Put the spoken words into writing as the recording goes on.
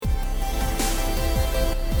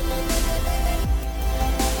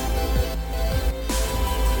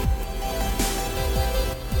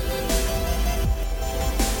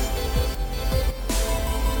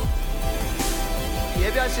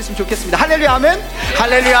느꼈으면 좋겠습니다. 할렐루야 아멘.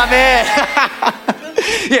 할렐루야 아멘.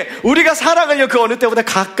 예, 우리가 사랑을요 그 어느 때보다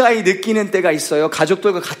가까이 느끼는 때가 있어요.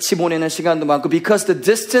 가족들과 같이 보내는 시간도 많고, because the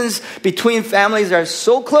distance between families are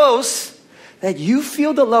so close that you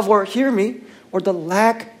feel the love, or hear me, or the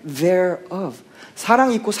lack thereof.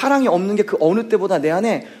 사랑이 있고 사랑이 없는 게 그 어느 때보다 내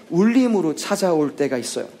안에 울림으로 찾아올 때가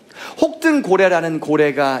있어요. 혹등 고래라는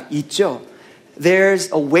고래가 있죠.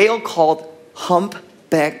 There's a whale called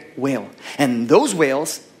humpback whale, and those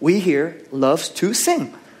whales we hear loves to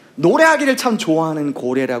sing. 노래하기를 참 좋아하는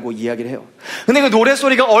고래라고 이야기를 해요. 근데 그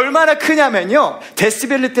노래소리가 얼마나 크냐면요,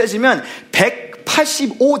 데시벨로 따지면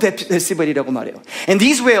 185 데시벨이라고 말해요. And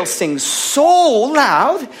these whales sing so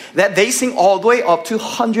loud that they sing all the way up to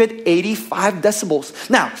 185 decibels.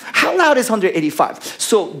 Now, how loud is 185?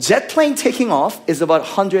 So, jet plane taking off is about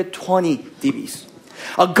 120 dBs.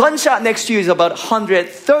 A gunshot next to you is about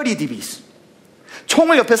 130 dBs.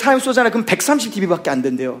 총을 옆에 사람 쏘잖아요. 그럼 130 dB밖에 안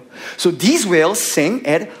된대요. So these whales sing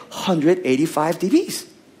at 185 dBs.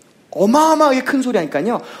 어마어마하게 큰 소리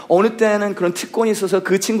하니까요. 어느 때는 그런 특권이 있어서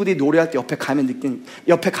그 친구들이 노래할 때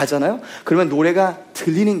옆에 가잖아요. 그러면 노래가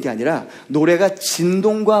들리는 게 아니라 노래가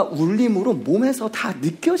진동과 울림으로 몸에서 다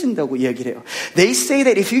느껴진다고 이야기를 해요. They say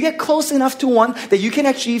that if you get close enough to one, that you can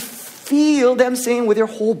actually feel them singing with your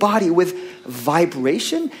whole body, with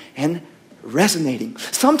vibration and resonating.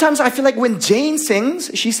 Sometimes I feel like when Jane sings,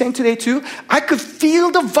 she sang today too, I could feel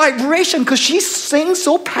the vibration because she sings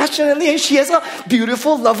so passionately and she has a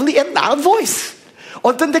beautiful, lovely and loud voice.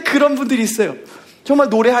 어떤 데 그런 분들이 있어요. 정말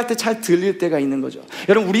노래할 때 잘 들릴 때가 있는 거죠.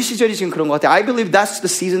 여러분, 우리 시절이 지금 그런 것 같아요. I believe that's the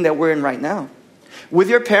season that we're in right now. With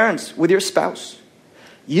your parents, with your spouse,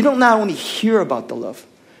 you don't not only hear about the love,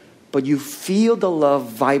 but you feel the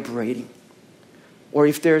love vibrating. Or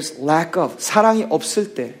if there's lack of, 사랑이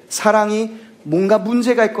없을 때, 사랑이 뭔가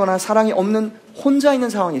문제가 있거나 사랑이 없는 혼자 있는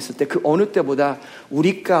상황이 있을 때, 그 어느 때보다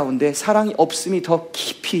우리 가운데 사랑이 없음이 더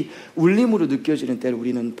깊이 울림으로 느껴지는 때를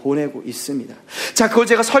우리는 보내고 있습니다. 자, 그걸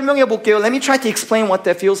제가 설명해 볼게요. Let me try to explain what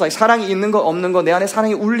that feels like. 사랑이 있는 것 없는 것, 내 안에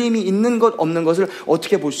사랑의 울림이 있는 것 없는 것을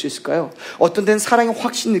어떻게 볼 수 있을까요? 어떤 때는 사랑이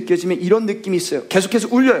확실히 느껴지면 이런 느낌이 있어요. 계속해서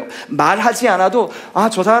울려요. 말하지 않아도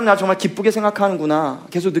저 사람 나 정말 기쁘게 생각하는구나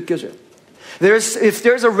계속 느껴져요. If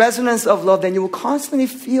there's a resonance of love, then you will constantly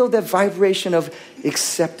feel that vibration of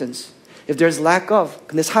acceptance. If there's lack of,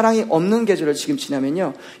 근데 사랑이 없는 계절을 지금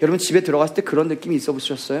지나면요, 여러분 집에 들어갔을 때 그런 느낌이 있어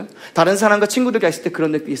보셨어요? 다른 사람과 친구들과 있을 때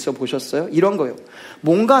그런 느낌이 있어 보셨어요? 이런 거요.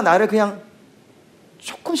 뭔가 나를 그냥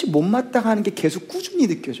조금씩 못마땅하는 게 계속 꾸준히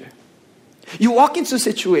느껴져요. You walk into a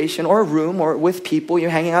situation or a room or with people,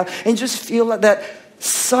 you're hanging out, and you just feel like that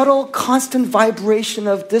subtle, constant vibration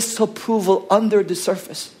of disapproval under the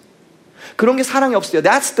surface. 그런 게 사랑이 없어요.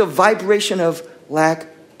 That's the vibration of lack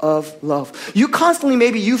of love. You constantly,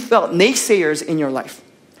 maybe you felt naysayers in your life.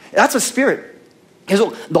 That's a spirit.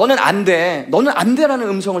 계속 너는 안 돼, 너는 안 돼라는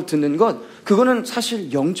음성을 듣는 것, 그거는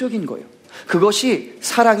사실 영적인 거예요. 그것이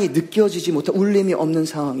사랑이 느껴지지 못한 울림이 없는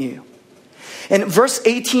상황이에요. And verse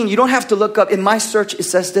 18, you don't have to look up. In my search, it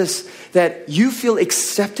says this, that you feel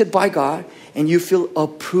accepted by God and you feel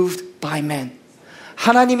approved by man.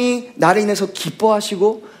 하나님이 나를 인해서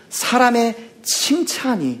기뻐하시고 사람의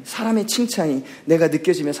칭찬이 내가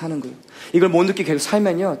느껴지며 사는 거예요. 이걸 못 느끼게 계속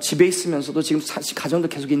살면요, 집에 있으면서도 지금 가정도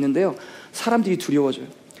계속 있는데요, 사람들이 두려워져요.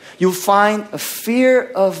 You find a fear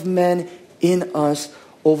of men in us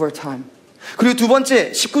over time. 그리고 두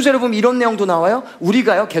번째, 19절에 보면 이런 내용도 나와요.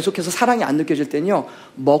 우리가요, 계속해서 사랑이 안 느껴질 때는요,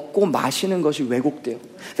 먹고 마시는 것이 왜곡돼요.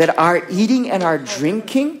 That our eating and our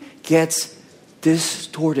drinking gets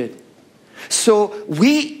distorted. So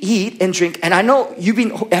we eat and drink, and I know you've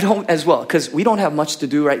been at home as well, because we don't have much to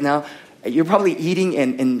do right now. You're probably eating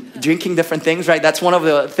and drinking different things, right? That's one of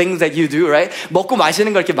the things that you do, right? 먹고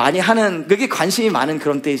마시는 걸 이렇게 많이 하는, 그게 관심이 많은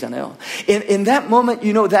그런 때이잖아요. In that moment,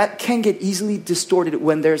 you know, that can get easily distorted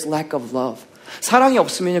when there's lack of love. 사랑이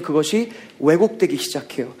없으면 그것이 왜곡되기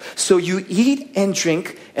시작해요. So you eat and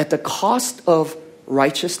drink at the cost of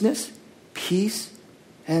righteousness, peace,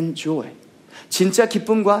 and joy. 진짜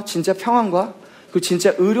기쁨과 진짜 평안과 그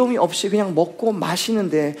진짜 의로움이 없이 그냥 먹고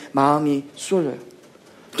마시는데 마음이 쏠려요.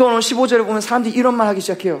 또 오늘 15절에 보면 사람들이 이런 말 하기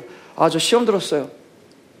시작해요. 저 시험 들었어요.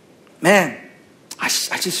 Man, I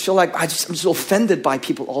just feel like I'm just offended by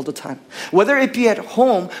people all the time. Whether it be at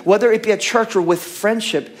home, whether it be at church or with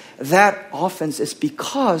friendship, that offense is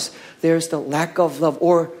because there's the lack of love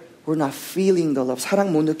or we're not feeling the love.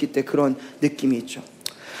 사랑 못 느낄 때 그런 느낌이 있죠.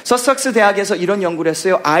 서섹스 대학에서 이런 연구를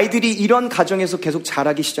했어요. 아이들이 이런 가정에서 계속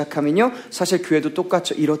자라기 시작하면요, 사실 교회도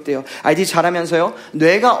똑같죠. 이렇대요. 아이들이 자라면서요,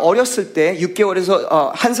 뇌가 어렸을 때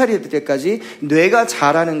 6개월에서 1살이 될 때까지 뇌가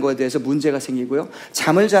자라는 것에 대해서 문제가 생기고요,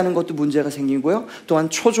 잠을 자는 것도 문제가 생기고요, 또한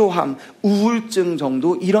초조함, 우울증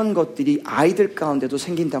정도 이런 것들이 아이들 가운데도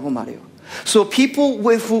생긴다고 말해요. So people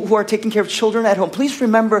who are taking care of children at home, please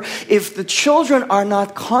remember, if the children are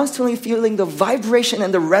not constantly feeling the vibration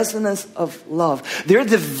and the resonance of love, their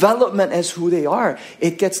development as who they are,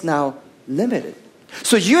 it gets now limited.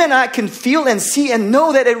 So you and I can feel and see and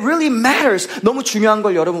know that it really matters. 너무 중요한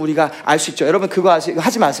걸 여러분 우리가 알 수 있죠. 여러분 그거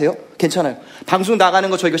하지 마세요. 괜찮아요. 방송 나가는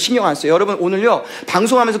거 저희가 신경 안 써요. 여러분 오늘요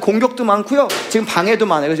방송하면서 공격도 많고요, 지금 방해도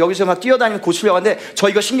많아요. 그래서 여기서 막 뛰어다니면 고치려고 하는데 저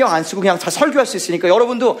이거 신경 안 쓰고 그냥 다 설교할 수 있으니까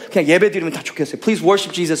여러분도 그냥 예배 드리면 다 좋겠어요. Please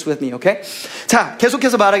worship Jesus with me, okay? 자,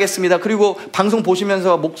 계속해서 말하겠습니다. 그리고 방송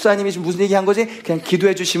보시면서 목사님이 지금 무슨 얘기한 거지? 그냥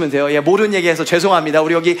기도해 주시면 돼요. 예, 모르는 얘기해서 죄송합니다.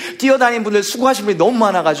 우리 여기 뛰어다니는 분들 수고하신 분이 너무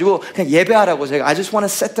많아가지고 그냥 예배하라고 제가 I just want to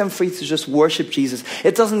set them free to just worship Jesus.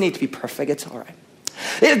 It doesn't need to be perfect. It's alright.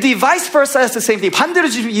 The vice versa is the same thing. 반대로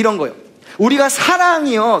지금 이런 거예요. 우리가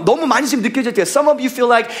사랑이요 너무 많이 지금 느껴질 때 some of you feel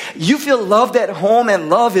like you feel loved at home and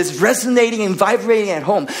love is resonating and vibrating at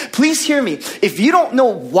home. Please hear me. If you don't know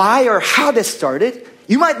why or how that started,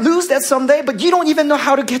 you might lose that someday, but you don't even know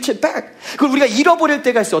how to get it back. 그걸 우리가 잃어버릴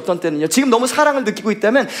때가 있어요. 어떤 때는요. 지금 너무 사랑을 느끼고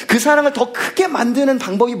있다면 그 사랑을 더 크게 만드는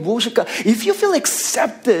방법이 무엇일까? If you feel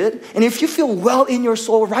accepted and if you feel well in your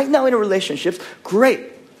soul right now in a relationship, great.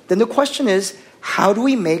 Then the question is, how do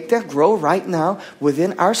we make that grow right now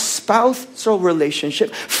within our spousal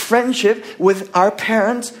relationship, friendship with our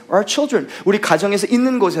parents or our children? 우리 가정에서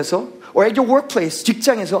있는 곳에서 or at your workplace,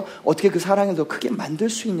 직장에서 어떻게 그 사랑을 더 크게 만들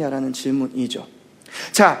수 있냐라는 질문이죠.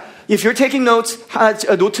 자, if you're taking notes,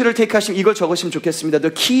 노트를 테이크하시면 이걸 적으시면 좋겠습니다.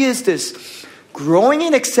 The key is this. Growing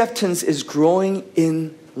in acceptance is growing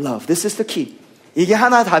in love. This is the key. 이게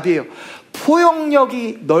하나 답이에요.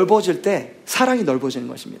 포용력이 넓어질 때 사랑이 넓어지는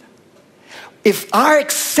것입니다. If our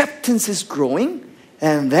acceptance is growing,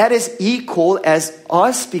 and that is equal as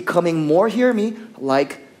us becoming more, hear me,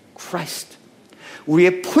 like Christ.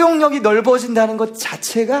 우리의 포용력이 넓어진다는 것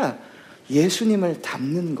자체가 예수님을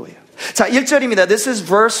닮는 거예요. 자, 1절입니다. This is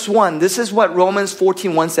verse 1. This is what Romans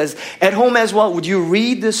 14:1 says. At home as well, would you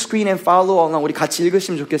read the screen and follow along? 우리 같이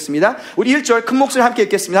읽으시면 좋겠습니다. 우리 1절 큰 목소리 함께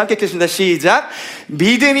읽겠습니다. 함께 읽겠습니다. 시작.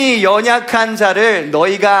 믿음이 연약한 자를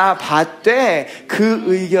너희가 받되 그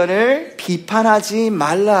의견을 비판하지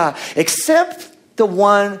말라. Except the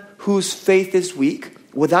one whose faith is weak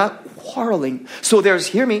without quarreling. So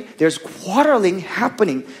hear me, there's quarreling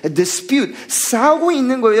happening. A dispute. 싸우고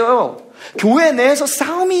있는 거예요. 교회 내에서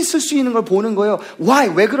싸움이 있을 수 있는 걸 보는 거예요.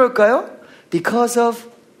 Why? 왜 그럴까요? Because of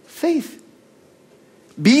faith.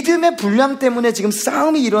 믿음의 분량 때문에 지금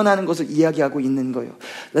싸움이 일어나는 것을 이야기하고 있는 거예요.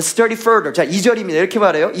 Let's study further. 자, 2절입니다. 이렇게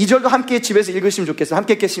말해요. 2절도 함께 집에서 읽으시면 좋겠어요.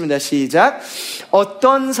 함께 읽겠습니다. 시작.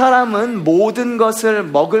 어떤 사람은 모든 것을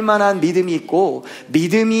먹을 만한 믿음이 있고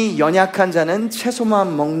믿음이 연약한 자는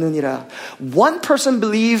채소만 먹느니라. One person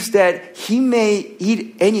believes that he may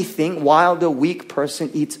eat anything while the weak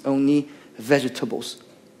person eats only vegetables.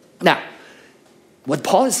 Now, what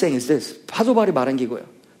Paul is saying is this. 사도 바울이 말한 게 이거예요.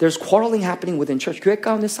 There's quarreling happening within church. 교회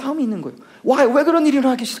가운데 싸움이 있는 거예요. Why? 왜 그런 일이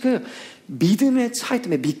일어나기 시작해요? 믿음의 차이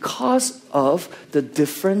때문에. Because of the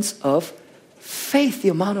difference of faith, the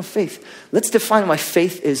amount of faith. Let's define what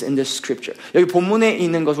faith is in this scripture. 여기 본문에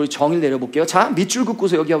있는 것을 우리 정의를 내려볼게요. 자, 밑줄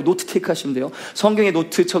긋고서 여기하고 노트 테이크하시면 돼요. 성경에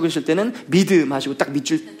노트 적으실 때는 믿음 하시고 딱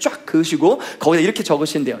밑줄 쫙 그으시고 거기다 이렇게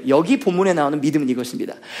적으시면 돼요. 여기 본문에 나오는 믿음은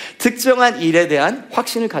이것입니다. 특정한 일에 대한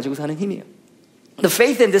확신을 가지고 사는 힘이에요. The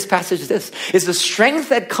faith in this passage is this. It's the strength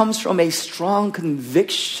that comes from a strong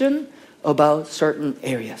conviction about certain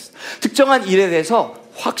areas. 특정한 일에 대해서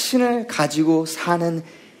확신을 가지고 사는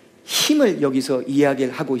힘을 여기서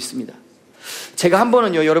이야기를 하고 있습니다. 제가 한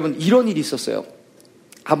번은요, 여러분 이런 일이 있었어요.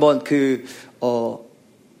 한번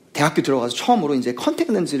대학교 들어가서 처음으로 이제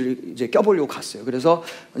컨택 렌즈를 이제 껴보려고 갔어요. 그래서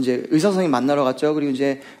이제 의사 선생님 만나러 갔죠. 그리고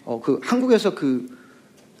이제 한국에서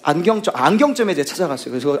안경점에 이제 찾아갔어요.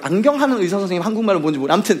 그래서 안경하는 의사 선생님 한국말로 뭔지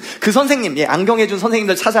모르겠어요. 아무튼 그 선생님, 안경해준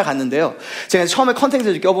선생님들 찾아갔는데요. 제가 처음에 컨택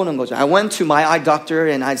렌즈 껴보는 거죠. I went to my eye doctor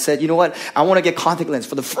and I said, you know what? I want to get contact lens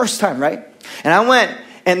for the first time, right? And I went,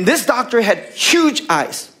 and this doctor had huge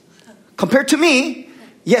eyes. Compared to me,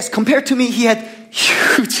 he had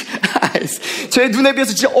huge eyes. 제 눈에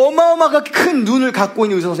비해서 진짜 어마어마하게 큰 눈을 갖고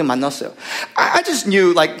있는 의사 선생님 만났어요. I just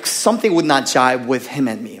knew like something would not jive with him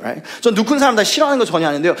and me, right? 전 눈 큰 사람 다 싫어하는 거 전혀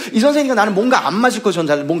아닌데요. 이 선생님과 나는 뭔가 안 맞을 거 전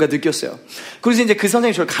잘 뭔가 느꼈어요. 그래서 이제 그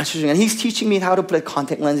선생님이 저를 가르쳐 주는 he's teaching me how to put a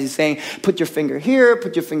contact lens. He's saying put your finger here,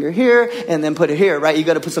 put your finger here, and then put it here, right? You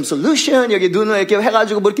gotta put some solution. 여기 눈을 이렇게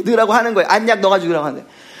해가지고 뭐 이렇게 넣으라고 하는 거예요. 안약 넣어가지고 넣으라고 하는데.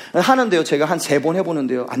 하는데요. 제가 한 3번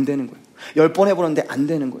해보는데요. 안 되는 거예요. 10번 해보는데 안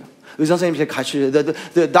되는 거예요. 의사 선생님이 제가 가르쳐줘요.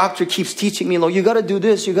 The doctor keeps teaching me, you gotta do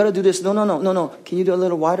this, you gotta do this. No. Can you do a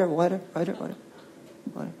little wider?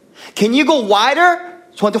 Can you go wider?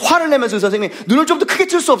 저한테 화를 내면서 의사 선생님이 눈을 좀 더 크게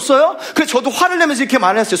뜰 수 없어요? 그래서 저도 화를 내면서 이렇게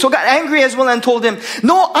말했어요. So I got angry as well and told him,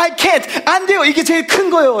 no, I can't. 안 돼요. 이게 제일 큰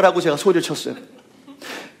거예요. 라고 제가 소리를 쳤어요.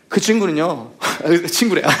 그 친구는요,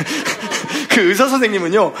 친구래요. 그 의사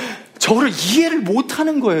선생님은요, 저를 이해를 못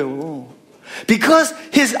하는 거예요. Because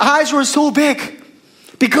his eyes were so big.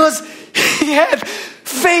 Because he had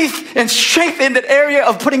faith and strength in that area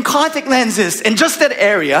of putting contact lenses. And just that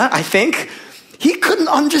area, I think, he couldn't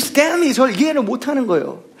understand me. 저를 이해를 못 하는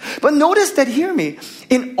거예요. But notice that, hear me,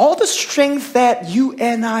 in all the strength that you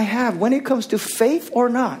and I have, when it comes to faith or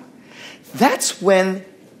not, that's when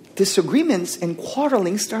disagreements and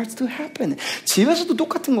quarreling starts to happen. 집에서도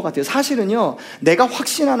똑같은 것 같아요. 사실은요, 내가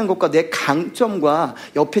확신하는 것과 내 강점과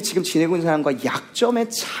옆에 지금 지내고 있는 사람과 약점의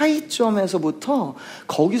차이점에서부터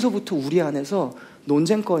거기서부터 우리 안에서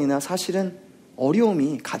논쟁거리나 사실은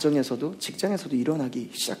어려움이 가정에서도 직장에서도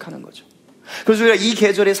일어나기 시작하는 거죠. 그래서 우리가 이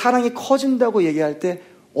계절에 사랑이 커진다고 얘기할 때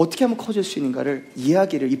어떻게 하면 커질 수 있는가를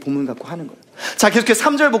이야기를 이 본문 갖고 하는 거예요. 자, 계속해서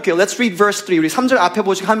 3절 볼게요. Let's read verse 3. 우리 3절 앞에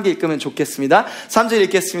보시고 함께 읽으면 좋겠습니다. 3절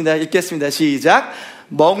읽겠습니다. 시작.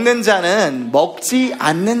 먹는 자는 먹지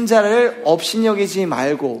않는 자를 업신여기지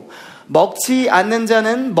말고 먹지 않는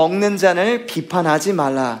자는 먹는 자를 비판하지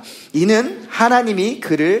말라. 이는 하나님이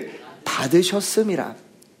그를 받으셨음이라.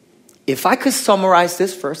 If I could summarize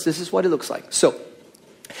this verse, this is what it looks like. So,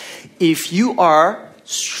 if you are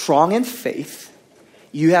strong in faith,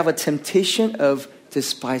 you have a temptation of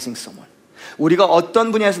despising someone. 우리가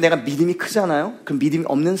어떤 분야에서 내가 믿음이 크잖아요. 그럼 믿음이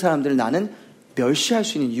없는 사람들을 나는 멸시할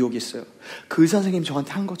수 있는 유혹이 있어요. 그 의사 선생님이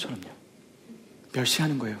저한테 한 것처럼요.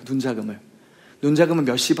 멸시하는 거예요. 눈자금을. 눈자금은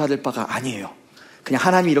멸시받을 바가 아니에요. 그냥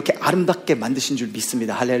하나님이 이렇게 아름답게 만드신 줄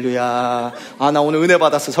믿습니다. 할렐루야. 아, 나 오늘 은혜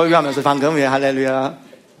받았어. 설교하면서 방금. 예,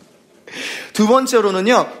 할렐루야. 두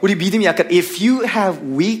번째로는요, 우리 믿음이 약간 if you are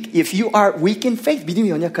weak in faith, 믿음이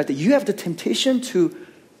연약할 때 you have the temptation to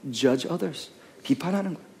judge others.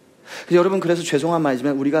 비판하는 거예요. 그래서 여러분, 그래서 죄송한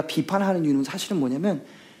말이지만 우리가 비판하는 이유는 사실은 뭐냐면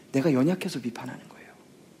내가 연약해서 비판하는 거예요.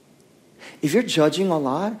 If you're judging a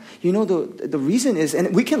lot, you know the reason is,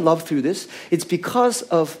 and we can love through this, it's because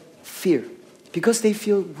of fear. Because they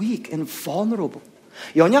feel weak and vulnerable.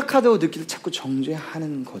 연약하다고 느낄 때 자꾸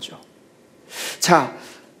정죄하는 거죠. 자,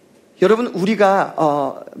 여러분,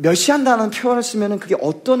 우리가 멸시한다는 표현을 쓰면 그게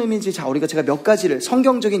어떤 의미인지, 자, 우리가 제가 몇 가지를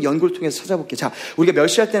성경적인 연구를 통해서 찾아볼게요. 자, 우리가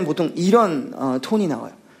멸시할 때는 보통 이런 톤이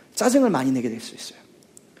나와요. 짜증을 많이 내게 될 수 있어요.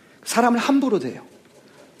 사람을 함부로 대요.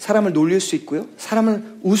 사람을 놀릴 수 있고요.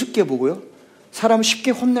 사람을 우습게 보고요. 사람을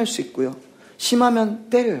쉽게 혼낼 수 있고요. 심하면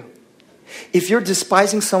때려요. If you're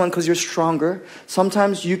despising someone because you're stronger,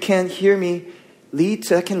 sometimes you can hear me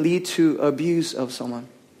that can lead to abuse of someone.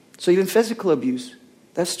 So even physical abuse.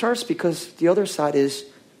 That starts because the other side is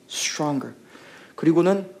stronger.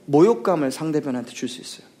 그리고는 모욕감을 상대편한테 줄 수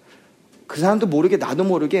있어요. 그 사람도 모르게 나도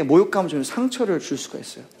모르게 모욕감을 주는 상처를 줄 수가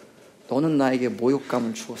있어요. 너는 나에게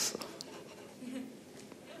모욕감을 주었어.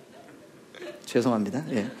 죄송합니다.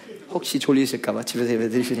 예. 혹시 졸리실까봐 집에서 예배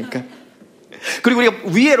드리시니까. 그리고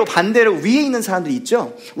우리가 반대로 위에 있는 사람들이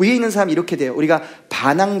있죠. 위에 있는 사람이 이렇게 돼요. 우리가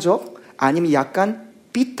반항적 아니면 약간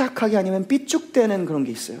삐딱하게 아니면 삐죽대는 그런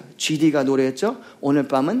게 있어요. GD가 노래했죠. 오늘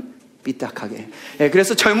밤은 삐딱하게. 예,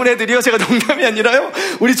 그래서 젊은 애들이요, 제가 농담이 아니라요,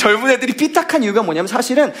 우리 젊은 애들이 삐딱한 이유가 뭐냐면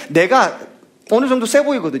사실은 내가 어느 정도 세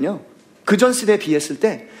보이거든요. 그전 시대에 비했을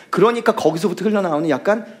때. 그러니까 거기서부터 흘러나오는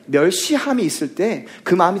약간 멸시함이 있을 때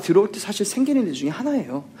그 마음이 들어올 때 사실 생기는 일 중에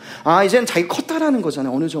하나예요. 아, 이제는 자기 컸다라는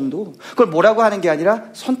거잖아요. 어느 정도. 그걸 뭐라고 하는 게 아니라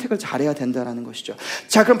선택을 잘해야 된다라는 것이죠.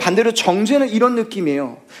 자, 그럼 반대로 정죄는 이런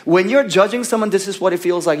느낌이에요. When you're judging someone, this is what it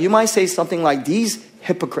feels like. You might say something like, these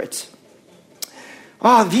hypocrites.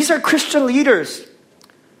 These are Christian leaders.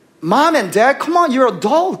 Mom and dad, come on, you're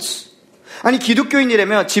adults. 아니,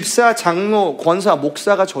 기독교인이라면 집사, 장로, 권사,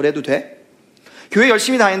 목사가 저래도 돼? 교회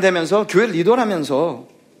열심히 다닌다면서, 교회 리더라면서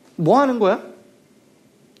뭐 하는 거야?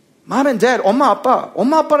 Mom and dad, 엄마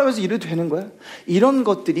아빠라고 해서 이래도 되는 거야? 이런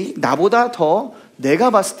것들이 나보다 더 내가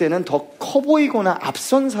봤을 때는 더 커 보이거나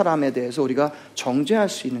앞선 사람에 대해서 우리가 정죄할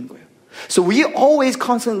수 있는 거예요. So we always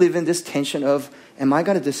constantly live in this tension of Am I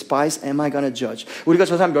going to despise? Am I going to judge? 우리가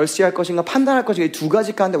저 사람 멸시할 것인가 판단할 것인가 이 두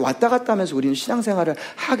가지 가운데 왔다 갔다 하면서 우리는 신앙생활을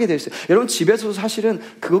하게 되어 있어요. 여러분 집에서도 사실은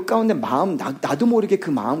그것 가운데 마음 나도 모르게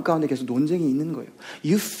그 마음 가운데 계속 논쟁이 있는 거예요.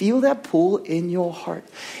 You feel that pull in your heart.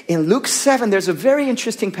 In Luke 7 there's a very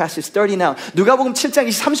interesting passage. 30 now. 누가복음 7장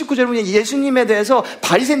 39절에 보면 예수님에 대해서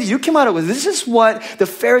바리새인이 이렇게 말하고 This is what the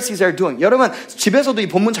Pharisees are doing. 여러분 집에서도 이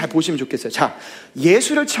본문 잘 보시면 좋겠어요. 자,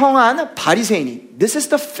 예수를 청한 바리새인이 This is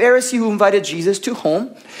the Pharisee who invited Jesus to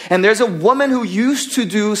home. And there's a woman who used to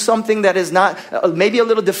do something that is not, maybe a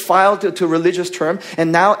little defiled to a religious term.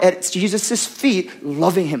 And now at Jesus' feet,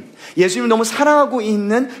 loving him. 예수님을 너무 사랑하고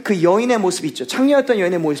있는 그 여인의 모습이 있죠. 창녀였던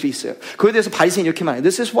여인의 모습이 있어요. 그에 대해서 바리새인이 이렇게 말해요.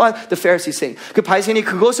 This is what the Pharisees say. 그 바리새인이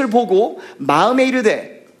그것을 보고 마음에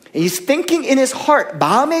이르되 He's thinking in his heart.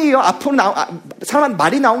 마음에 이어 앞으로 사람한테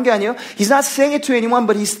말이 나온 게 아니에요. He's not saying it to anyone,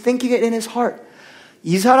 but he's thinking it in his heart.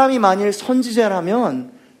 이 사람이 만일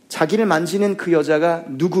선지자라면 자기를 만지는 그 여자가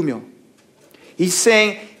누구며? He's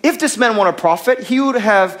saying, if this man were a prophet, he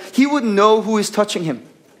would know who is touching him.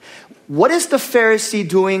 What is the Pharisee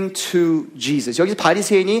doing to Jesus? 여기서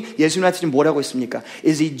바리새인이 예수님한테 지금 뭐라고 했습니까?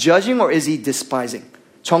 Is he judging or is he despising?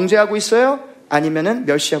 정죄하고 있어요? 아니면은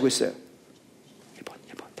멸시하고 있어요? 1번,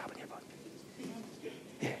 답은 1번.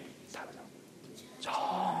 예, 답은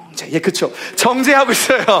정죄. 예, 그쵸. 정죄하고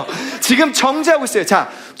있어요. 지금 정죄하고 있어요. 자,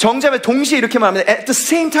 정죄하면 동시에 이렇게 말합니다. At the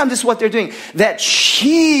same time, this is what they're doing. That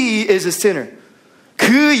she is a sinner.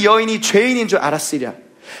 그 여인이 죄인인 줄 알았으리라.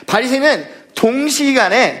 바리새인은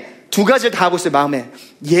동시간에 두 가지를 다 하고 있어요. 마음에.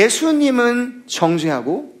 예수님은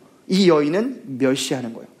정죄하고 이 여인은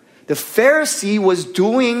멸시하는 거예요. The Pharisee was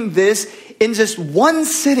doing this in just one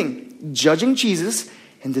sitting, judging Jesus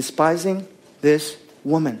and despising this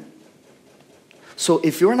woman. So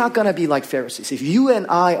if you're not going to be like Pharisees, if you and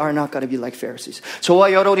I are not going to be like Pharisees,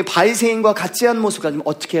 저와 여러분이 바리새인과 같이 하는 모습을 가지면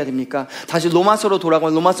어떻게 해야 됩니까? 다시 로마서로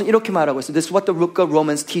돌아가면 로마서는 이렇게 말하고 있어요. This is what the book of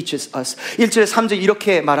Romans teaches us. 1절 3절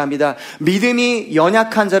이렇게 말합니다. 믿음이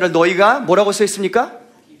연약한 자를 너희가 뭐라고 써 있습니까?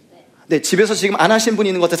 네, 집에서 지금 안 하신 분이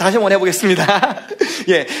있는 것 같아요. 다시 한번 해보겠습니다.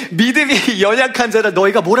 예, 믿음이 연약한 자를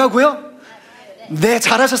너희가 뭐라고요? 네,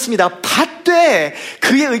 잘하셨습니다. 받되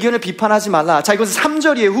그의 의견을 비판하지 말라. 자, 이것은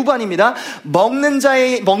 3절이에요. 후반입니다. 먹는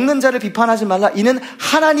자를 비판하지 말라. 이는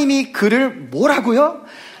하나님이 그를 뭐라고요?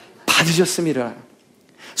 받으셨습니다.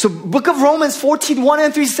 So book of Romans 14:1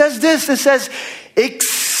 and 3 says this. It says,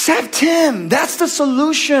 accept him. That's the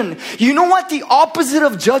solution. You know what the opposite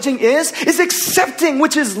of judging is? It's accepting,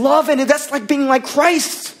 which is love, and that's like being like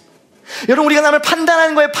Christ. 여러분 우리가 남을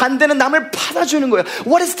판단하는 거에 반대는 남을 받아주는 거예요.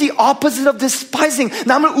 What is the opposite of despising?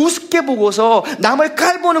 남을 우습게 보고서 남을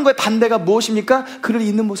깔보는 거에 반대가 무엇입니까? 그를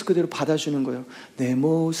있는 모습 그대로 받아주는 거예요. 내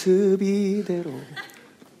모습 이대로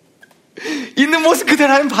있는 모습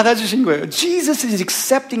그대로 하나님 받아주신 거예요. Jesus is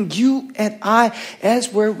accepting you and I as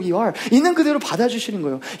where we are. 있는 그대로 받아주시는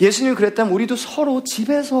거예요. 예수님이 그랬다면 우리도 서로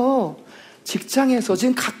집에서 직장에서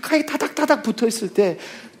지금 가까이 타닥타닥 붙어있을 때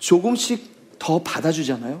조금씩 더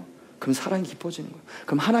받아주잖아요. 그럼 사랑이 깊어지는 거예요.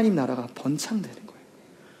 그럼 하나님 나라가 번창되는 거예요.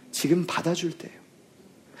 지금 받아줄 때예요.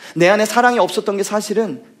 내 안에 사랑이 없었던 게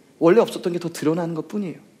사실은 원래 없었던 게 더 드러나는 것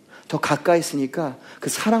뿐이에요. 더 가까이 있으니까 그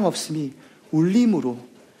사랑 없음이 울림으로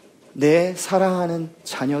내 사랑하는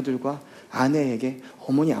자녀들과 아내에게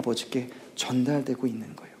어머니 아버지께 전달되고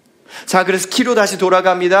있는 거예요. 자, 그래서 키로 다시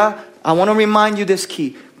돌아갑니다. I want to remind you this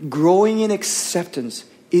key. Growing in acceptance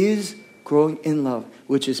is growing in love,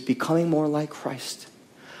 which is becoming more like Christ.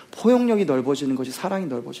 포용력이 넓어지는 것이 사랑이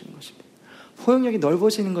넓어지는 것입니다. 포용력이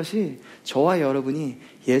넓어지는 것이 저와 여러분이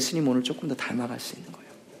예수님 오늘 조금 더 닮아갈 수 있는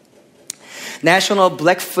거예요. National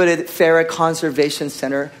Black-Footed Ferret Conservation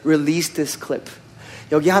Center released this clip.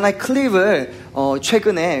 여기 하나의 클립을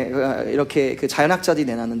최근에 이렇게 그 자연학자들이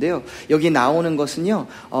내놨는데요. 여기 나오는 것은요,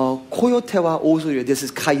 코요테와 오소리예요. This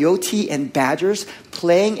is coyote and badgers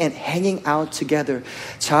playing and hanging out together.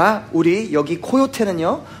 자, 우리 여기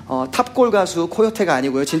코요테는요, 탑골 가수 코요테가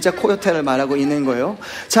아니고요. 진짜 코요테를 말하고 있는 거예요.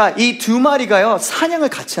 자, 이 두 마리가요, 사냥을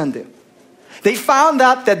같이 한대요. They found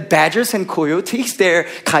out that badgers and coyotes, they're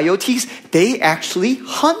coyotes, they actually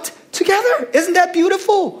hunt together. Isn't that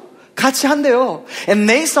beautiful? 같이 한대요. And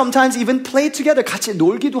they sometimes even play together. 같이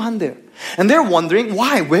놀기도 한대요. And they're wondering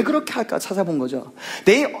why? 왜 그렇게 할까 찾아본 거죠.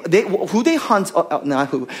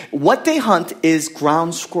 What they hunt is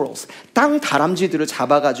ground squirrels. 땅 다람쥐들을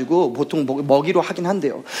잡아가지고 보통 먹이로 하긴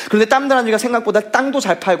한대요. 그런데 땅 다람쥐가 생각보다 땅도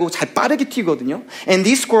잘 팔고 잘 빠르게 튀거든요. And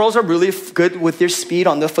these squirrels are really good with their speed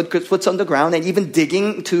on the foot on the ground and even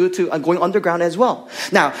digging to going underground as well.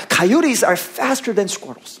 Now, coyotes are faster than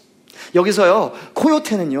squirrels. 여기서요,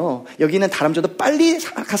 코요테는요, 여기 있는 다람쥐도 빨리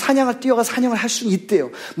뛰어가 사냥을 할 수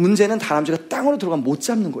있대요. 문제는 다람쥐가 땅으로 들어가면 못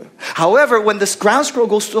잡는 거예요. However, when the ground squirrel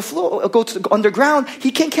goes to the underground,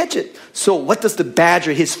 he can't catch it. So what does the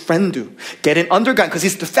badger, his friend, do? Get in underground, because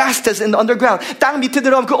he's the fastest in the underground. 땅 밑에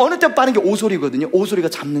들어가면 그 어느 때 빠른 게 오소리거든요. 오소리가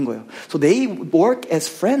잡는 거예요. So they work as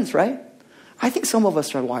friends, right? I think some of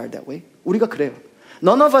us are wired that way. 우리가 그래요.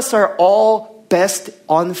 None of us are all best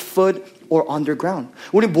on foot or underground.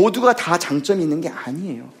 우리 모두가 다 장점이 있는 게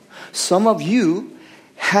아니에요. Some of you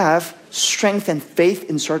have strength and faith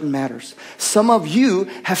in certain matters. Some of you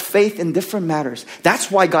have faith in different matters. That's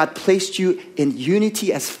why God placed you in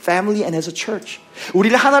unity as family and as a church.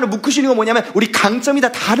 우리를 하나로 묶으시는 건 뭐냐면 우리 강점이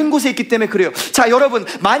다 다른 곳에 있기 때문에 그래요. 자, 여러분,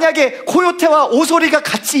 만약에 코요테와 오소리가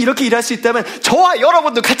같이 이렇게 일할 수 있다면 저와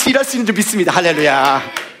여러분도 같이 일할 수 있는 줄 믿습니다. 할렐루야.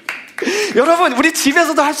 여러분, 우리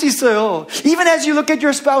집에서도 할 수 있어요. Even as you look at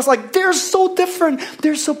your spouse, like, they're so different.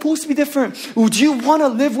 They're supposed to be different. Would you want to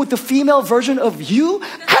live with the female version of you?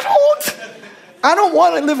 I don't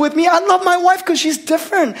want to live with me. I love my wife because she's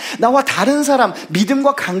different. 나와 다른 사람,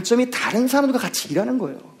 믿음과 강점이 다른 사람들과 같이 일하는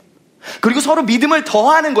거예요. 그리고 서로 믿음을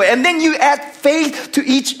더하는 거예요. And then you add faith to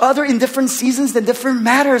each other in different seasons and different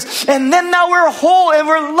matters. And then now we're whole and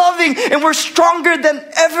we're loving and we're stronger than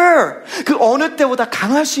ever. 그 어느 때보다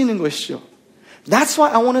강할 수 있는 것이죠. That's why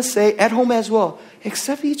I want to say at home as well.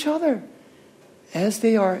 Accept each other as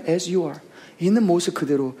they are, as you are. 있는 모습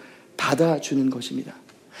그대로 받아주는 것입니다.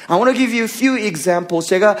 I want to give you a few examples.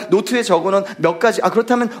 제가 노트에 적어놓은 몇 가지.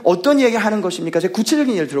 그렇다면 어떤 이야기 하는 것입니까? 제가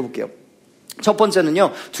구체적인 예를 들어볼게요. 첫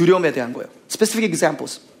번째는요, 두려움에 대한 거예요. Specific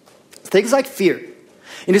examples. Things like fear.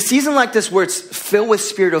 In a season like this where it's filled with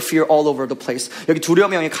spirit of fear all over the place. 여기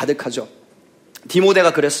두려움의 영이 가득하죠.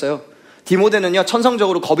 디모데가 그랬어요. 디모데는요,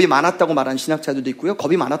 천성적으로 겁이 많았다고 말하는 신학자들도 있고요.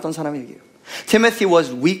 겁이 많았던 사람이에요. Timothy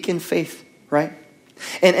was weak in faith, right?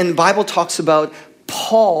 And the Bible talks about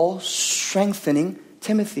Paul strengthening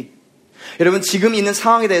Timothy. 여러분, 지금 있는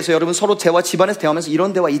상황에 대해서 여러분 서로 대화, 집안에서 대화하면서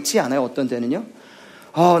이런 대화 있지 않아요? 어떤 때는요?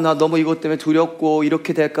 나 너무 이것 때문에 두렵고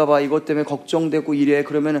이렇게 될까봐 이것 때문에 걱정되고 이래.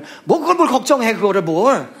 그러면은 그걸 뭘 걱정해, 그거를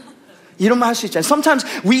뭘. 이런 말 할 수 있잖아요. Sometimes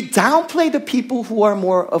we downplay the people who are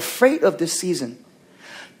more afraid of this season.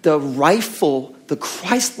 The rightful, the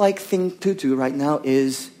Christ-like thing to do right now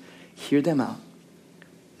is hear them out.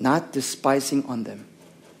 Not despising on them,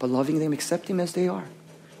 but loving them, accepting them as they are.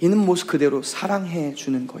 있는 모습 그대로 사랑해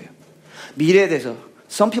주는 거예요. 미래에 대해서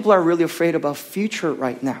some people are really afraid about future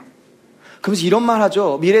right now. 그러면서 이런 말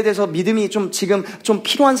하죠. 미래에 대해서 믿음이 지금 좀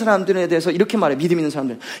필요한 사람들에 대해서 이렇게 말해. 믿음 있는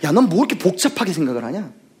사람들. 야, 넌 뭐 이렇게 복잡하게 생각을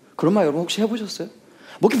하냐? 그런 말 여러분 혹시 해보셨어요?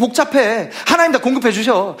 뭐 이렇게 복잡해. 하나님 다 공급해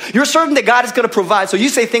주셔. You're certain that God is going to provide. So you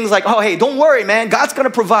say things like, oh, hey, don't worry, man. God's going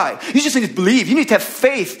to provide. You just need to believe. You need to have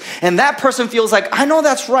faith. And that person feels like, I know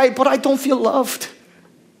that's right, but I don't feel loved.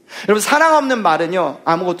 여러분, 사랑 없는 말은요,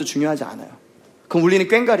 아무것도 중요하지 않아요. 그럼 울리는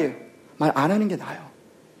꽹과리예요. 말 안 하는 게 나아요.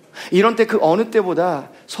 이런 때 그 어느 때보다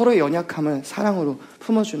서로의 연약함을 사랑으로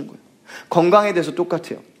품어주는 거예요. 건강에 대해서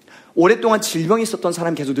똑같아요. 오랫동안 질병이 있었던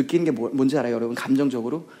사람이 계속 느끼는 게 뭔지 알아요? 여러분,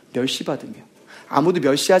 감정적으로 멸시받으며. 아무도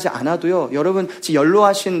멸시하지 않아도요, 여러분 지금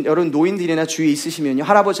연로하신 여러분 노인들이나 주위에 있으시면요,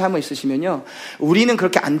 할아버지 할머니 있으시면요, 우리는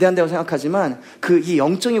그렇게 안 된다고 생각하지만 이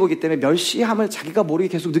영적인 거기 때문에 멸시함을 자기가 모르게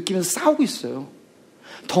계속 느끼면서 싸우고 있어요.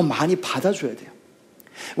 더 많이 받아줘야 돼요.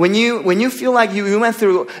 When you feel like you went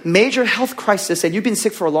through major health crisis and you've been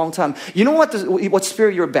sick for a long time, you know what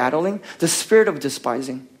spirit you're battling? The spirit of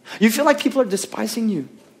despising. You feel like people are despising you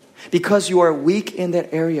because you are weak in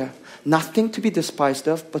that area. Nothing to be despised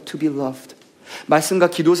of, but to be loved. 말씀과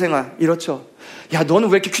기도 생활 이렇죠. 야, 너는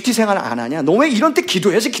왜 이렇게 큐티 생활을 안 하냐? 너 왜 이런 때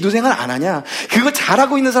기도해야지 기도 생활 안 하냐? 그거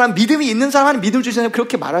잘하고 있는 사람, 믿음이 있는 사람은 믿음 주시는 사람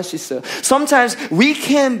그렇게 말할 수 있어요. Sometimes we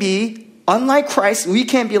can be unlike Christ, we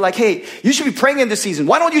can't be like, hey, you should be praying in this season.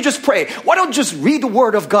 Why don't you just pray? Why don't you just read the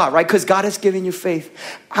word of God, right? Because God has given you faith.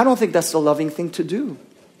 I don't think that's the loving thing to do.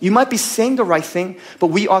 You might be saying the right thing, but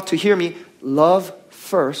we ought to, hear me, love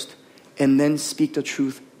first and then speak the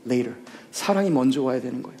truth later. 사랑이 먼저 와야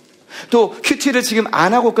되는 거예요. 또 큐티를 지금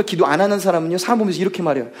안 하고 기도 안 하는 사람은요, 사람 보면서 이렇게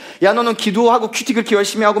말해요. 야, 너는 기도하고 큐티 그렇게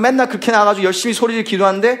열심히 하고 맨날 그렇게 나가가지고 열심히 소리를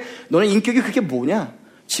기도하는데 너는 인격이 그게 뭐냐?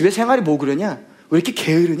 집에 생활이 뭐 그러냐? 왜 이렇게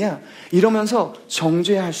게으르냐? 이러면서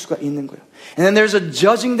정죄할 수가 있는 거예요. And then there's a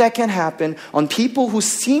judging that can happen on people who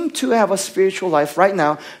seem to have a spiritual life right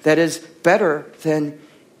now that is better than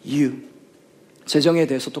you. 재정에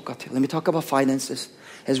대해서 똑같아요. Let me talk about finances.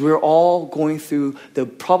 As we're all going through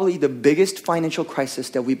probably the biggest financial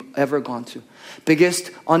crisis that we've ever gone to.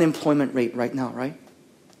 Biggest unemployment rate right now, right?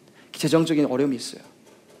 재정적인 어려움이 있어요.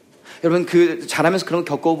 여러분, 잘하면서 그런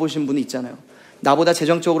거 겪어보신 분이 있잖아요. 나보다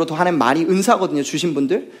재정적으로 더 하나님 많이 은사거든요, 주신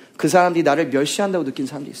분들. 그 사람들이 나를 멸시한다고 느낀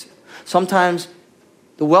사람들이 있어요. Sometimes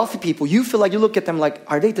the wealthy people, you feel like you look at them like,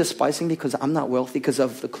 are they despising me because I'm not wealthy because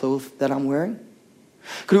of the clothes that I'm wearing?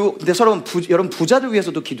 그리고 근데 여러분 부자들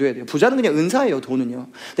위해서도 기도해야 돼요. 부자는 그냥 은사예요, 돈은요.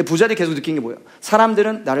 근데 부자들이 계속 느낀 게 뭐예요?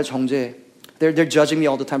 사람들은 나를 정죄해. They're judging me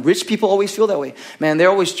all the time. Rich people always feel that way. Man,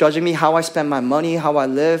 they're always judging me, how I spend my money, how I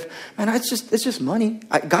live. Man, it's just money.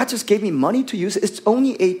 God just gave me money to use. It's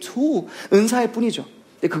only a tool. 은사일 뿐이죠.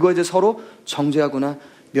 근데 그거에 대해 서로 정죄하거나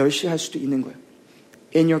멸시할 수도 있는 거예요.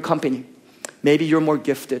 In your company, maybe you're more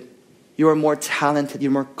gifted, you're more talented,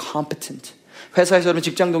 you're more competent. 회사에서 여러분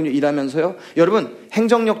직장 동료 일하면서요. 여러분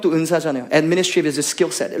행정력도 은사잖아요. Administrative is a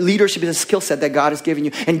skill set. Leadership is a skill set that God has given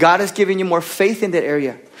you. And God has given you more faith in that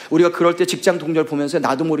area. 우리가 그럴 때 직장 동료를 보면서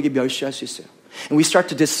나도 모르게 멸시할 수 있어요. And we start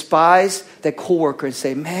to despise that coworker and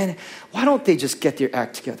say, man, why don't they just get their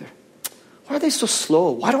act together? Why are they so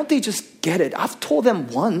slow? Why don't they just get it? I've told them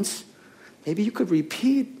once. Maybe you could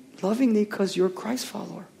repeat lovingly because you're a Christ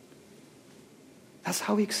follower. That's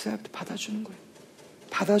how we accept. 받아주는 거예요.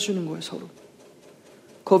 받아주는 거예요, 서로.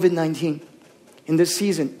 COVID-19, in this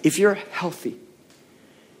season, if you're healthy,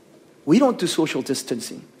 we don't do social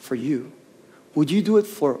distancing for you. Would you do it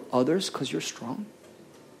for others because you're strong?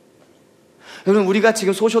 여러분, 우리가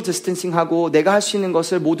지금 소셜 디스턴싱 하고 내가 할 수 있는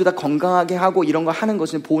것을 모두 다 건강하게 하고 이런 거 하는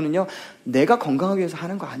것은 보는요, 내가 건강하기 위해서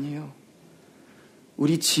하는 거 아니에요.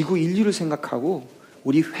 우리 지구 인류를 생각하고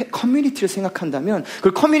우리 커뮤니티를 생각한다면,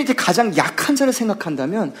 그 커뮤니티 가장 약한 자를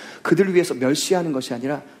생각한다면 그들을 위해서 멸시하는 것이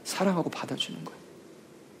아니라 사랑하고 받아주는 거예요.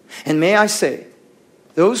 And may I say,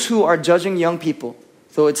 those who are judging young people,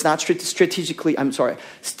 though it's not statistically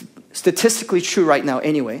true right now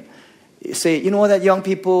anyway, say, you know what, that young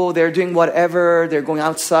people, they're doing whatever, they're going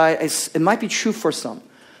outside. It might be true for some,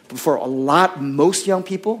 but for most young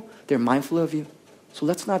people, they're mindful of you. So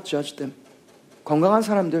let's not judge them. 건강한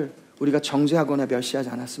사람들, 우리가 정죄하거나 멸시하지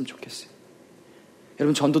않았으면 좋겠어요.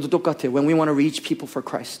 여러분, 전도도 똑같아요. When we want to reach people for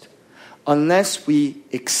Christ, unless we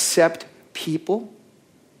accept people,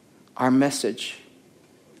 our message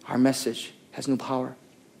has no power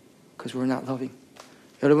because we're not loving.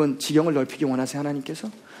 여러분, 지경을 넓히기 원하세요, 하나님께서?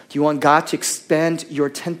 Do you want God to expand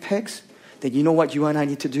your tent pegs? Then you know what you and I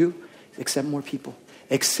need to do? Accept more people.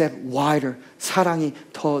 Accept wider. 사랑이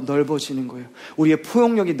더 넓어지는 거예요. 우리의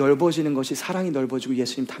포용력이 넓어지는 것이 사랑이 넓어지고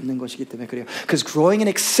예수님 닮는 것이기 때문에 그래요. Because growing in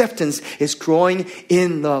acceptance is growing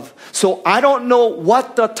in love. So I don't know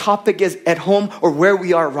what the topic is at home or where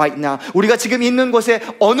we are right now. 우리가 지금 있는 곳에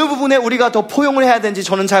어느 부분에 우리가 더 포용을 해야 되는지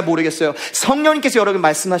저는 잘 모르겠어요. 성령님께서 여러분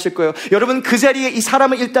말씀하실 거예요. 여러분 그 자리에 이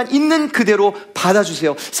사람을 일단 있는 그대로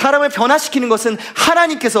받아주세요. 사람을 변화시키는 것은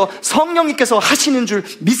하나님께서 성령님께서 하시는 줄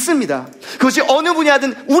믿습니다. 그것이 어느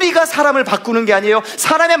분야든 우리가 사람을 바꾸는 게 아니에요.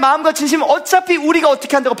 사람의 마음과 진심은 어차피 우리가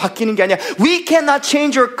어떻게 한다고 바뀌는 게 아니야. We cannot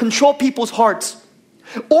change or control people's hearts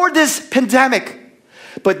or this pandemic,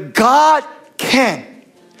 but God can.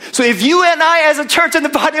 So if you and I as a church and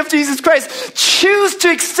the body of Jesus Christ choose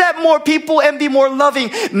to accept more people and be more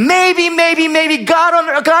loving, maybe God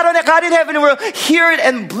in heaven will hear it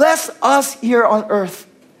and bless us here on earth.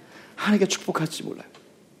 하나님께 축복할지 몰라요.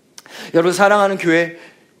 여러분 사랑하는 교회,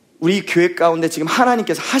 우리 교회 가운데 지금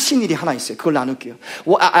하나님께서 하신 일이 하나 있어요. 그걸 나눌게요.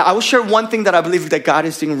 Well, I will share one thing that I believe that God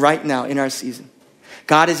is doing right now in our season.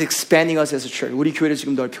 God is expanding us as a church. 우리 교회를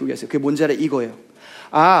지금 넓히고 계세요. 그게 뭔지 알아요? 이거예요.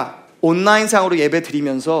 온라인상으로 예배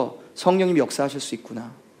드리면서 성령님이 역사하실 수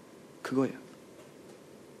있구나. 그거예요.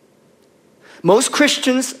 Most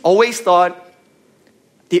Christians always thought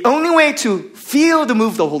the only way to feel the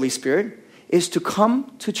move of the Holy Spirit is to come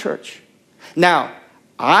to church. Now,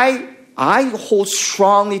 I hold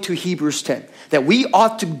strongly to Hebrews 10 that we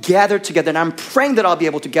ought to gather together, and I'm praying that I'll be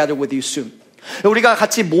able to gather with you soon. 우리가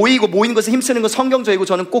같이 모이는 것에 힘쓰는 건 성경적이고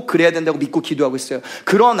저는 꼭 그래야 된다고 믿고 기도하고 있어요.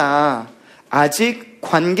 그러나 아직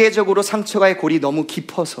관계적으로 상처가의 골이 너무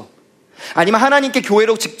깊어서 아니면 하나님께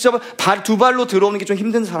교회로 직접 두 발로 들어오는 게 좀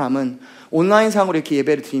힘든 사람은 온라인상으로 이렇게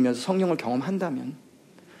예배를 드리면서 성령을 경험한다면,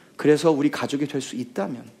 그래서 우리 가족이 될 수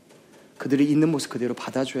있다면 그들이 있는 모습 그대로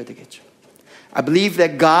받아줘야 되겠죠. I believe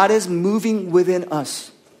that God is moving within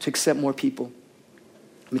us to accept more people.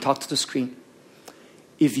 Let me talk to the screen.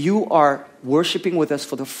 If you are worshiping with us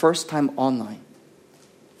for the first time online,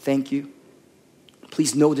 thank you.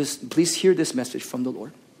 Please know this. Please hear this message from the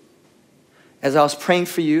Lord. As I was praying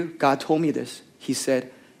for you, God told me this. He said,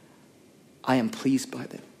 I am pleased by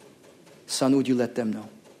them. Son, would you let them know?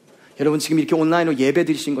 여러분 지금 이렇게 온라인으로 예배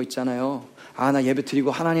드리신 거 있잖아요. 나 예배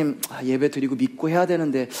드리고 하나님 예배 드리고 믿고 해야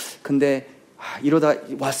되는데 근데 이러다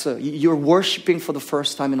왔어요. You're worshiping for the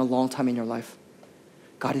first time in a long time in your life.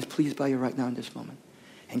 God is pleased by you right now in this moment.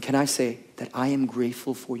 And can I say that I am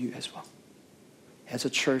grateful for you as well. As a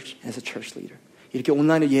church leader. 이렇게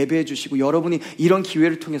온라인으로 예배해 주시고 여러분이 이런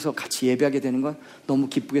기회를 통해서 같이 예배하게 되는 건 너무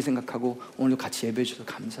기쁘게 생각하고 오늘도 같이 예배해 주셔서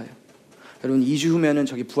감사해요. 여러분 2주 후면은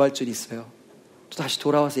저기 부활절이 있어요. 또 다시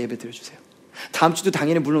돌아와서 예배 드려주세요. 다음 주도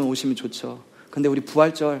당연히 물론 오시면 좋죠. 근데 우리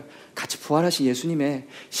부활절 같이 부활하신 예수님의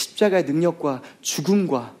십자가의 능력과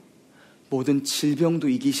죽음과 모든 질병도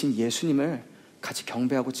이기신 예수님을 같이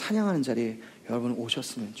경배하고 찬양하는 자리에 여러분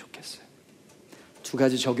오셨으면 좋겠어요. 두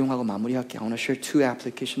가지 적용하고 마무리할게요. I want to share two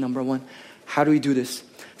applications. Number one, how do we do this?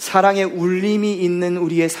 사랑의 울림이 있는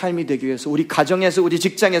우리의 삶이 되기 위해서 우리 가정에서 우리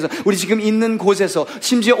직장에서 우리 지금 있는 곳에서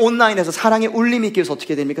심지어 온라인에서 사랑의 울림이 있기 위해서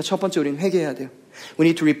어떻게 됩니까? 첫 번째 우리는 회개해야 돼요. We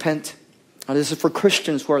need to repent. This is for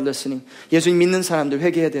Christians who are listening. 예수님 믿는 사람들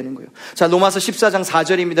회개해야 되는 거예요. 자, 로마서 14장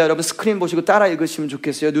 4절입니다. 여러분 스크린 보시고 따라 읽으시면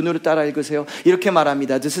좋겠어요. 눈으로 따라 읽으세요. 이렇게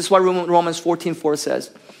말합니다. This is what Romans 14:4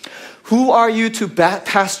 says. Who are you to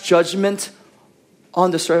pass judgment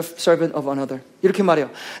on the servant of another? 이렇게 말해요.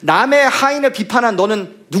 남의 하인을 비판한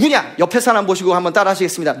너는 누구냐? 옆에 사람 보시고 한번 따라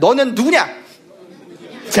하시겠습니다. 너는 누구냐?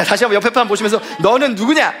 자, 다시 한번 옆에 사람 보시면서 너는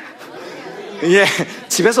누구냐? 예,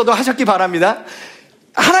 집에서도 하셨기 바랍니다.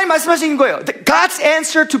 하나님 말씀하시는 거예요. God's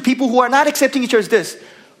answer to people who are not accepting each other is this.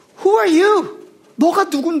 Who are you? 너가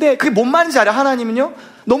누군데? 그게 뭔 말인지 알아요? 하나님은요?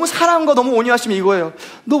 너무 사랑과 너무 온유하시면 이거예요.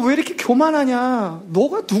 너 왜 이렇게 교만하냐?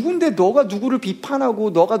 너가 누군데 너가 누구를 비판하고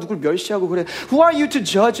너가 누구를 멸시하고 그래? Who are you to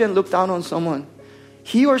judge and look down on someone?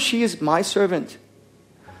 He or she is my servant.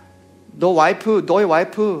 너의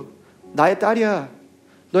와이프 나의 딸이야.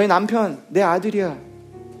 너의 남편 내 아들이야.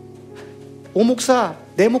 오 목사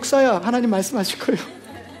내 목사야. 하나님 말씀하실 거예요.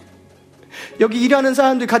 여기 일하는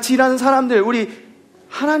사람들, 같이 일하는 사람들, 우리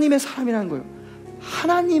하나님의 사람이라는 거예요.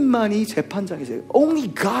 하나님만이 재판장이세요.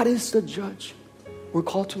 Only God is the judge. We're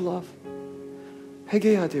called to love.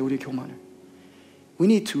 회개해야 돼요, 우리 교만을. We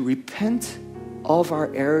need to repent of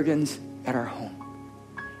our arrogance at our home.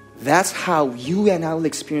 That's how you and I will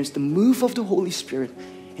experience the move of the Holy Spirit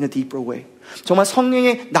in a deeper way. 정말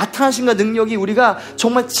성령의 나타나심과 능력이 우리가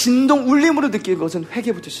정말 진동 울림으로 느끼는 것은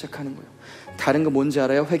회개부터 시작하는 거예요. 다른 거 뭔지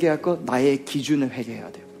알아요? 회개할 거 나의 기준을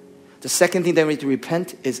회개해야 돼요. The second thing that we need to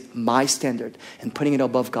repent is my standard and putting it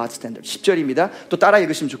above God's standard. 10절입니다. 또 따라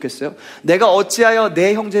읽으시면 좋겠어요. 내가 어찌하여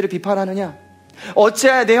내 형제를 비판하느냐?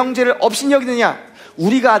 어찌하여 내 형제를 업신여기느냐?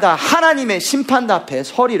 우리가 다 하나님의 심판대 앞에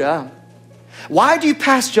서리라. Why do you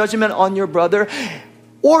pass judgment on your brother?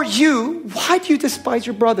 Or you, why do you despise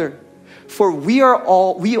your brother? For we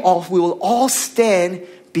will all stand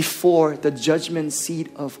before the judgment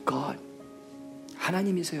seat of God.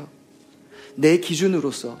 하나님이세요. 내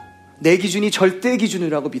기준으로서 내 기준이 절대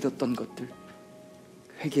기준이라고 믿었던 것들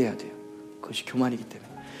회개해야 돼요. 그것이 교만이기 때문에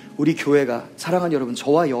우리 교회가 사랑하는 여러분,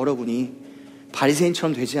 저와 여러분이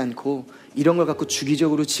바리새인처럼 되지 않고 이런 걸 갖고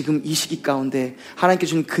주기적으로 지금 이 시기 가운데 하나님께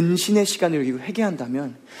주는 근신의 시간을 여기고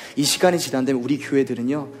회개한다면 이 시간이 지난다면 우리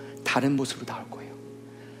교회들은요 다른 모습으로 나올 거예요.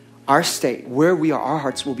 Our state, where we are, our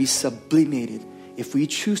hearts will be sublimated if we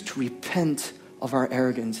choose to repent of our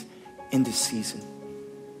arrogance in this season.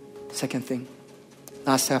 The second thing,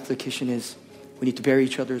 last application is we need to bear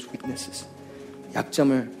each other's weaknesses.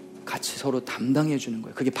 약점을 같이 서로 담당해 주는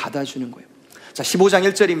거예요. 그게 받아주는 거예요. 자, 15장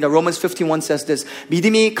 1절입니다. Romans 51 says this.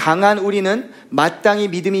 믿음이 강한 우리는 마땅히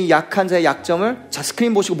믿음이 약한 자의 약점을, 자,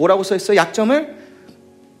 스크린 보시고 뭐라고 써 있어요? 약점을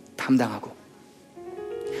담당하고.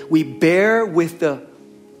 We bear with the,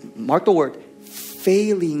 mark the word,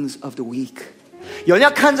 failings of the weak.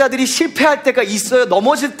 연약한 자들이 실패할 때가 있어요.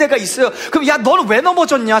 넘어질 때가 있어요. 그럼 야, 너는 왜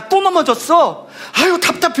넘어졌냐? 또 넘어졌어? 아유,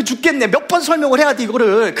 답답해 죽겠네. 몇 번 설명을 해야 돼,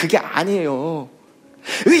 이거를. 그게 아니에요.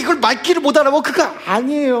 이걸 말귀를 못 알아보고 그거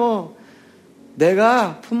아니에요.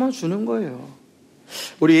 내가 품어주는 거예요.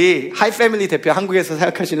 우리 하이패밀리 대표, 한국에서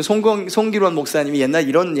사역하시는 송기론 목사님이 옛날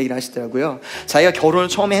이런 얘기를 하시더라고요. 자기가 결혼을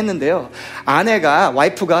처음에 했는데요,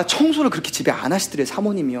 와이프가 청소를 그렇게 집에 안 하시더래요.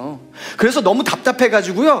 사모님이요. 그래서 너무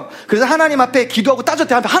답답해가지고요, 그래서 하나님 앞에 기도하고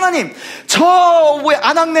따졌대요. 하나님, 저 왜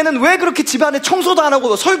아낙네는 왜 그렇게 집안에 청소도 안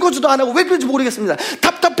하고 설거지도 안 하고 왜 그런지 모르겠습니다.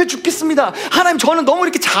 답답해 죽겠습니다. 하나님, 저는 너무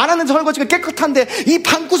이렇게 잘하는 설거지가 깨끗한데 이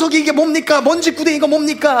방구석이 이게 뭡니까? 먼지 구덩이가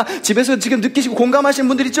뭡니까? 집에서 지금 느끼시고 공감하시는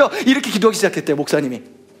분들 있죠? 이렇게 기도하기 시작했대요, 목사님.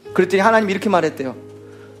 그랬더니 하나님이 이렇게 말했대요.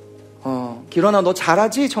 기론아, 너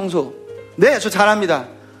잘하지? 청소. 네, 저 잘합니다.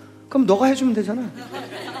 그럼 너가 해주면 되잖아.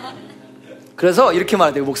 그래서 이렇게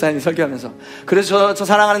말했대요, 목사님이 설교하면서. 그래서 저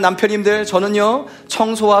사랑하는 남편님들, 저는요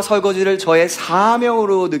청소와 설거지를 저의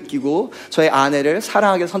사명으로 느끼고 저의 아내를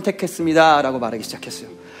사랑하게 선택했습니다 라고 말하기 시작했어요.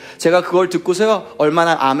 제가 그걸 듣고서요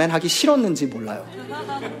얼마나 아멘 하기 싫었는지 몰라요.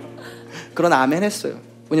 그런 아멘 했어요.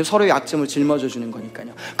 왜냐면 서로의 약점을 짊어져 주는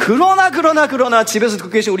거니까요. 그러나 집에서 듣고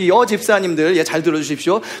계신 우리 여집사님들, 예, 잘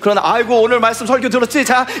들어주십시오. 그러나 아이고 오늘 말씀 설교 들었지?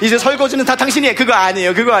 자 이제 설거지는 다 당신이 해. 그거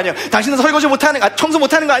아니에요. 당신은 설거지 못하는, 청소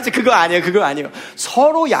못하는 거 아니지? 그거 아니에요.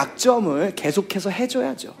 서로 약점을 계속해서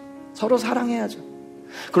해줘야죠. 서로 사랑해야죠.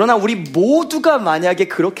 그러나 우리 모두가 만약에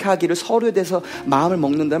그렇게 하기를 서로에 대해서 마음을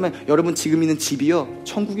먹는다면 여러분 지금 있는 집이요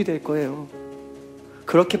천국이 될 거예요.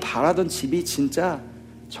 그렇게 바라던 집이 진짜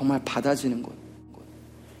정말 받아지는 것.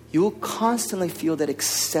 You will constantly feel that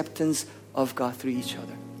acceptance of God through each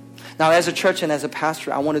other. Now, as a church and as a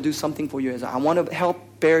pastor, I want to do something for you. I want to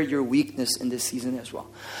help bear your weakness in this season as well.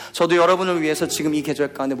 저도 여러분을 위해서 지금 이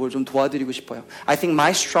계절 가운데 뭘 좀 도와드리고 싶어요. I think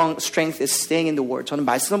my strength is staying in the Word. 저는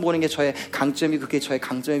말씀을 보는 게 저의 강점이, 그게 저의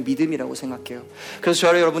강점의 믿음이라고 생각해요. 그래서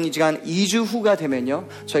여러분이 지금 한 2주 후가 되면요,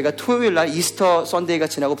 저희가 토요일 날 이스터 선데이가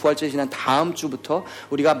지나고 부활절이 지난 다음 주부터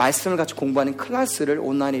우리가 말씀을 같이 공부하는 클래스를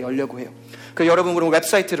온라인에 열려고 해요. 그 여러분 그럼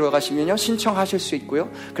웹사이트에 들어가시면요 신청하실 수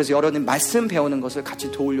있고요. 그래서 여러분 말씀 배우는 것을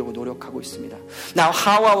같이 도우려고 노력하고 있습니다. Now,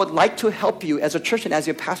 how I would like to help you as a church and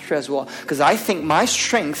as your pastor as well, because I think my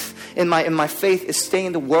strength in my faith is staying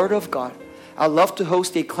in the Word of God. I'd love to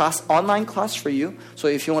host a online class for you. So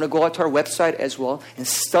if you want to go out to our website as well and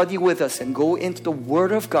study with us and go into the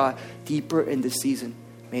Word of God deeper in this season,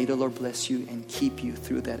 may the Lord bless you and keep you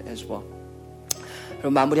through that as well.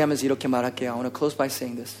 그럼 마무리하면서 이렇게 말할게요. I want to close by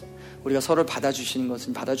saying this. 우리가 서로를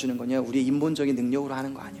받아주는 건요, 우리의 인본적인 능력으로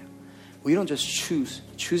하는 거 아니야. We don't just choose.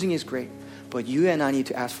 Choosing is great. But you and I need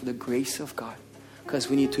to ask for the grace of God. Because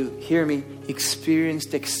we need to, hear me, experience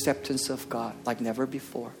the acceptance of God like never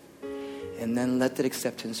before. And then let that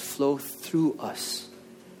acceptance flow through us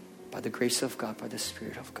by the grace of God, by the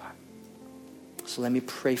Spirit of God. So let me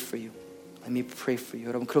pray for you.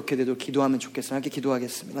 여러분 그렇게 돼도 기도하면 좋겠어요. 함께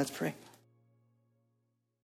기도하겠습니다. Let's pray.